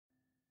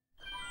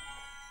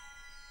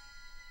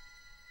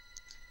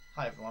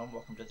Hi everyone,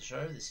 welcome to the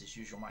show. This is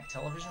Usualmike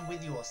Television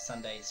with your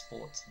Sunday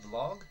sports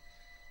vlog.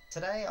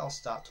 Today I'll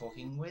start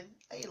talking with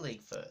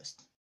A-League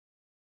first.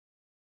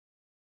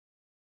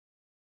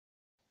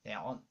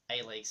 Now,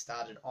 A-League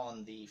started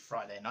on the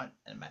Friday night,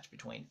 a match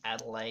between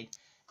Adelaide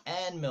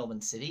and Melbourne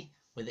City,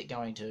 with it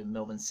going to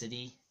Melbourne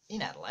City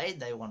in Adelaide.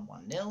 They won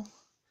 1-0.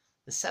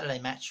 The Saturday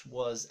match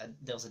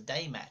there was a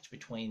day match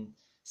between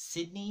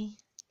Sydney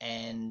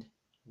and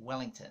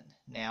Wellington.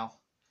 Now,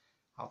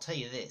 I'll tell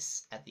you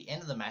this, at the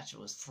end of the match it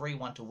was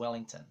 3-1 to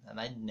Wellington, and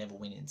they'd never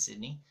win in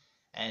Sydney,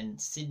 and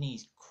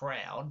Sydney's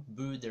crowd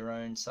booed their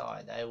own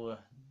side. They were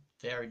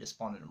very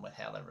despondent with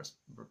how they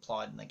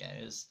replied in the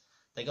game.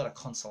 They got a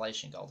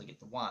consolation goal to get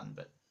the one,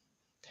 but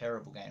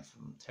terrible game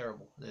from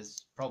terrible.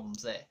 There's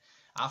problems there.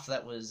 After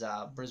that was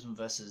Brisbane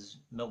versus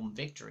Melbourne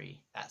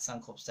victory at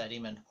Suncorp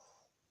Stadium, and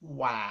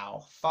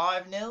wow,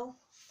 5-0?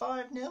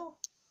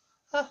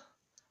 5-0?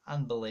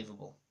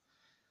 Unbelievable.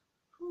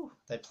 Whew,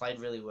 they played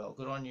really well.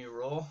 Good on you,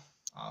 Raw.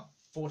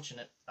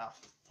 Fortunate,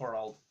 poor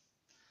old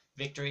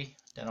victory.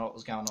 Don't know what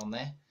was going on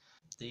there.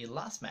 The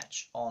last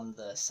match on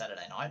the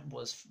Saturday night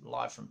was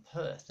live from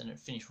Perth, and it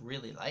finished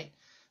really late.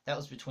 That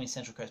was between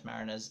Central Coast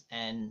Mariners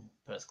and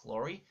Perth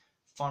Glory.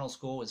 Final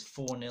score was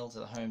 4-0 to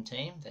the home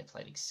team. They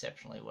played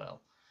exceptionally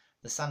well.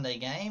 The Sunday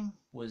game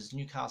was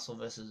Newcastle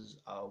versus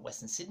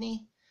Western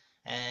Sydney,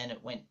 and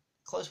it went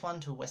close one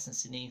to Western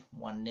Sydney,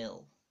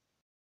 1-0.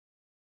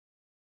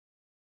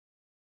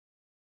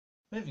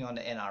 Moving on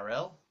to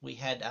NRL, we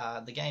had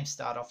the game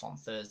start off on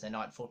Thursday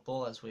night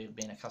football, as we've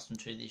been accustomed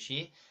to this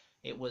year.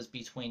 It was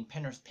between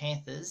Penrith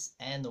Panthers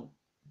and the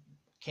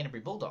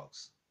Canterbury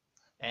Bulldogs.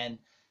 And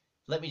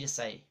let me just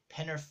say,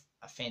 Penrith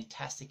are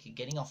fantastic at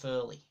getting off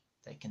early.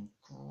 They can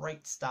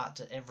great start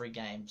to every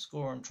game,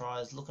 scoring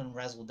tries, looking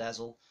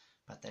razzle-dazzle,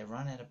 but they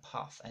run out of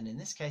puff. And in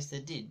this case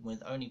they did,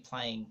 with only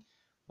playing,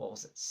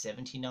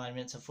 79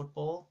 minutes of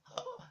football,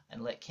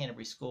 and let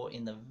Canterbury score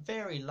in the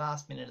very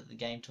last minute of the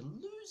game to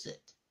lose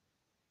it.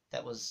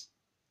 That was,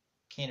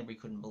 Canterbury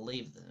couldn't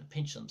believe it and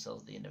pinched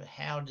themselves at the end of it.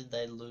 How did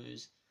they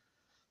lose?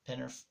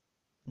 Penrith,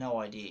 no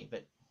idea,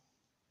 but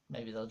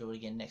maybe they'll do it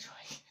again next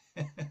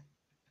week.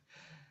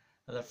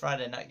 The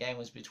Friday night game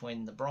was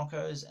between the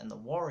Broncos and the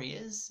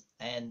Warriors,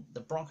 and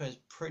the Broncos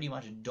pretty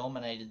much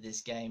dominated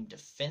this game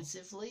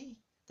defensively.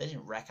 They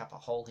didn't rack up a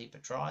whole heap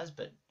of tries,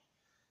 but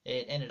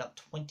it ended up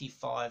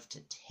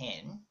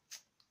 25-10.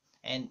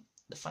 And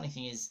the funny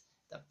thing is,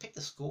 they pick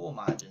the score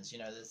margins. You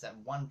know, there's that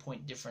 1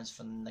 point difference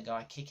from the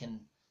guy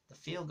kicking the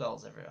field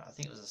goals everywhere. I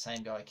think it was the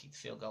same guy who kicked the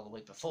field goal the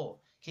week before.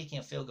 Kicking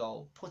a field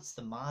goal puts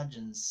the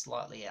margins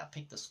slightly out.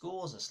 Pick the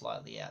scores are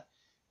slightly out.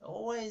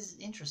 Always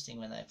interesting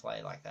when they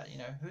play like that. You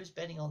know, who's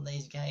betting on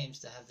these games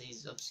to have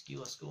these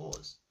obscure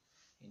scores?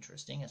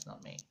 Interesting, it's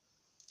not me.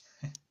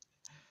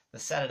 The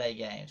Saturday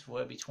games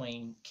were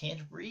between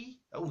Canterbury.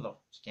 Oh, no,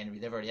 it's Canterbury.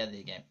 They've already had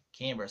their game.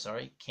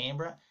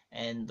 Canberra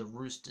and the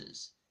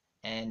Roosters.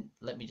 And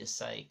let me just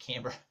say,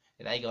 Canberra,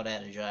 they got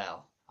out of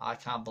jail. I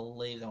can't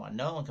believe they won.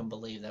 No one can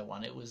believe they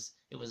won. It was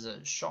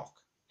a shock.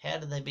 How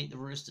did they beat the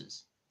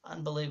Roosters?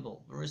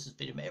 Unbelievable. The Roosters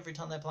beat them every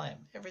time they play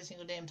them. Every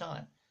single damn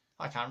time.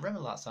 I can't remember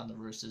the last time the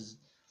Roosters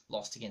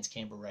lost against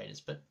Canberra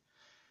Raiders. But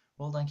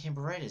well done,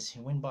 Canberra Raiders,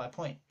 who win by a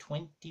point.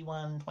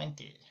 21-20.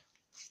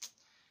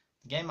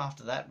 The game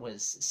after that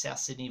was South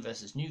Sydney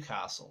versus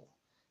Newcastle.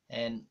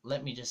 And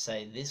let me just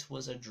say, this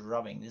was a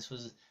drubbing. This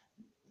was...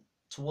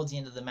 Towards the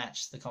end of the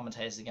match, the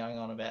commentators are going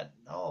on about,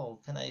 oh,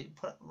 can they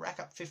rack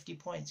up 50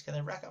 points? Can they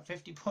rack up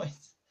 50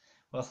 points?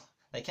 Well,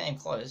 they came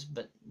close,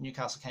 but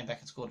Newcastle came back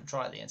and scored a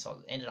try at the end, so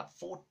it ended up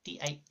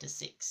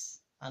 48-6.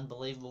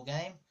 Unbelievable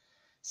game.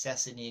 South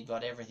Sydney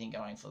got everything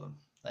going for them.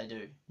 They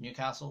do.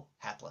 Newcastle,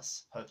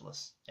 hapless,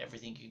 hopeless,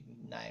 everything you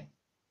can name.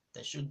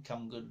 They should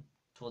come good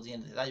towards the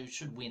end of They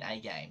should win a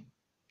game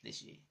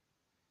this year.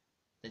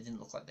 They didn't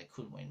look like they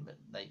could win, but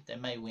they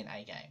may win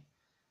a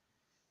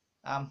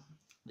game.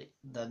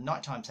 The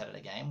nighttime Saturday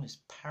game was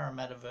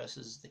Parramatta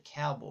versus the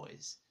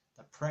Cowboys,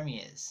 the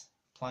Premiers,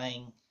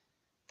 playing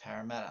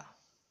Parramatta.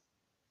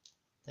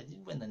 They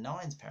did win the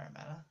Nines,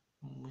 Parramatta.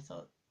 We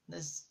thought,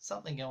 there's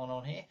something going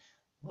on here.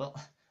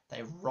 Well,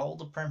 they rolled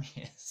the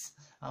Premiers.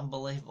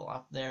 Unbelievable.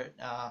 Up there,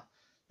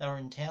 they were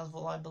in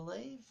Townsville, I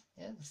believe.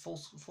 Yeah, the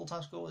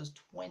full-time score was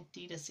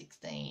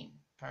 20-16,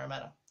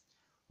 Parramatta.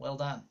 Well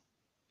done.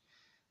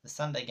 The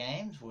Sunday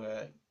games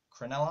were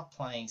Cronulla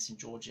playing St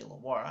George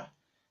Illawarra,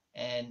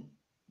 and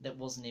that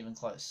wasn't even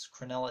close.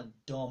 Cronulla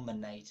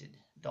dominated.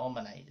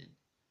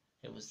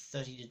 It was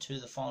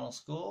 30-2 the final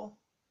score.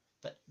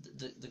 But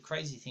the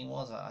crazy thing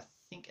was, I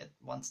think at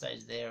one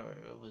stage there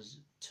it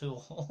was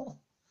 2-2,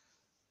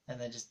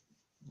 and they just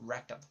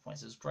racked up the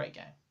points. It was a great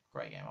game.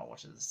 Great game. I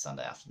watched it. The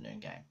Sunday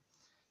afternoon game.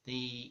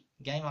 The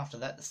game after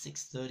that, the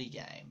 6:30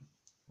 game,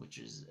 which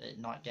is a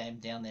night game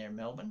down there in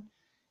Melbourne,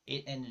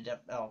 it ended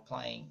up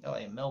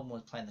Melbourne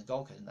was playing the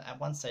Gold Coast. At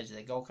one stage,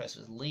 the Gold Coast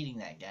was leading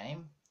that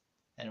game.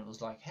 And it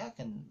was like, how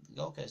can the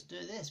Gold Coast do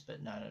this?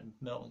 But no,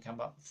 Melbourne come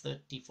up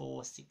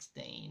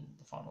 34-16,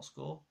 the final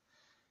score.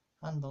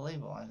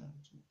 Unbelievable. I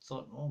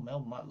thought,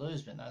 Melbourne might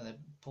lose, but no, they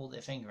pulled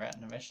their finger out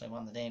and eventually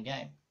won the damn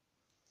game.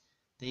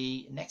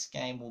 The next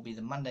game will be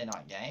the Monday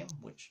night game,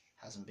 which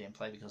hasn't been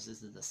played because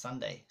this is the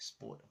Sunday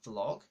sport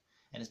vlog,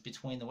 and it's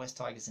between the West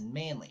Tigers and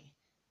Manly.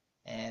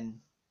 And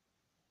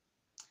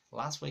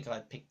last week I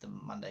picked the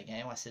Monday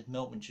game. I said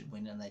Melbourne should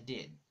win, and they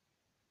did.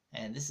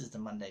 And this is the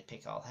Monday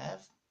pick I'll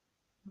have.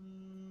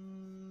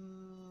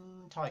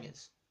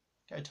 Tigers.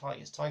 Go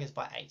Tigers. Tigers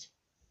by 8.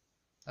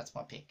 That's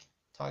my pick.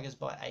 Tigers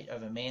by 8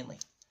 over Manly.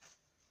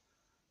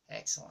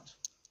 Excellent.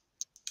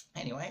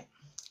 Anyway,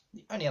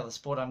 the only other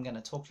sport I'm going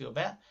to talk to you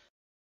about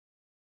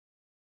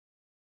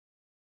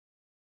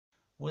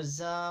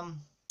was a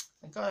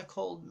guy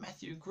called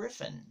Matthew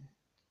Griffin.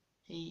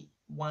 He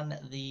won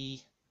the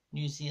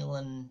New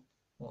Zealand,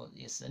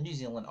 the New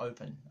Zealand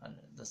Open,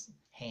 the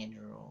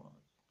hander or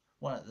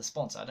one of the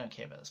sponsor. I don't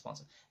care about the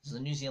sponsor. It was the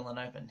New Zealand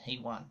Open. He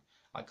won.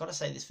 I got to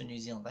say this for New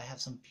Zealand. They have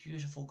some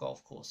beautiful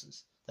golf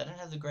courses. They don't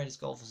have the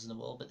greatest golfers in the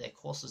world, but their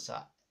courses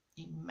are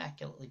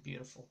immaculately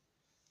beautiful.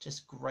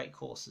 Just great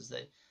courses.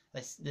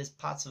 There's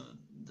parts of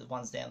the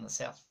ones down the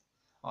South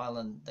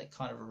Island that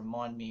kind of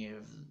remind me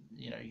of,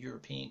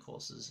 European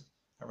courses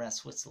around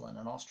Switzerland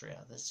and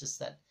Austria. There's just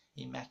that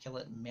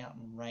immaculate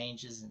mountain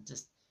ranges and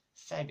just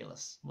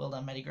fabulous. Well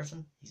done, Matty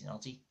Griffin. He's an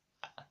Aussie.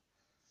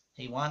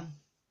 He won.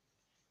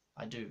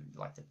 I do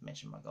like to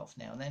mention my golf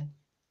now and then.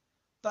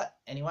 But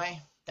anyway,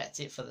 that's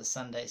it for the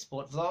Sunday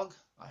Sport Vlog.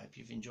 I hope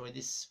you've enjoyed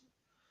this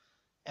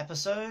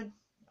episode.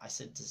 I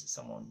said to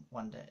someone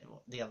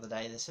the other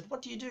day, they said,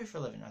 "What do you do for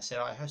a living?" I said,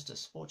 "I host a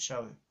sports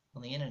show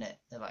on the internet."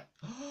 They're like,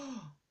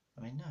 "Oh,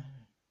 I mean, no,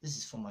 this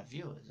is for my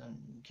viewers. I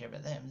don't care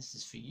about them. This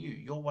is for you.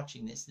 You're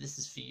watching this. This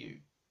is for you.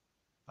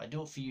 I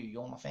do it for you.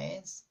 You're my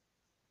fans.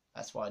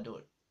 That's why I do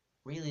it.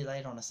 Really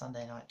late on a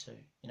Sunday night too.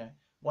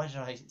 Why did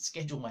I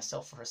schedule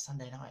myself for a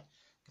Sunday night?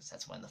 Because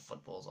that's when the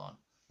football's on."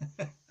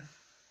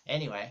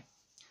 Anyway,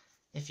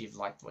 if you've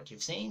liked what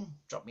you've seen,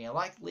 drop me a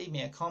like, leave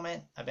me a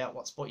comment about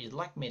what sport you'd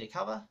like me to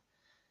cover.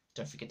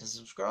 Don't forget to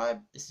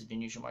subscribe. This has been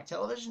Usualmike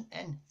Television,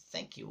 and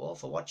thank you all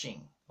for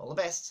watching. All the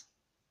best.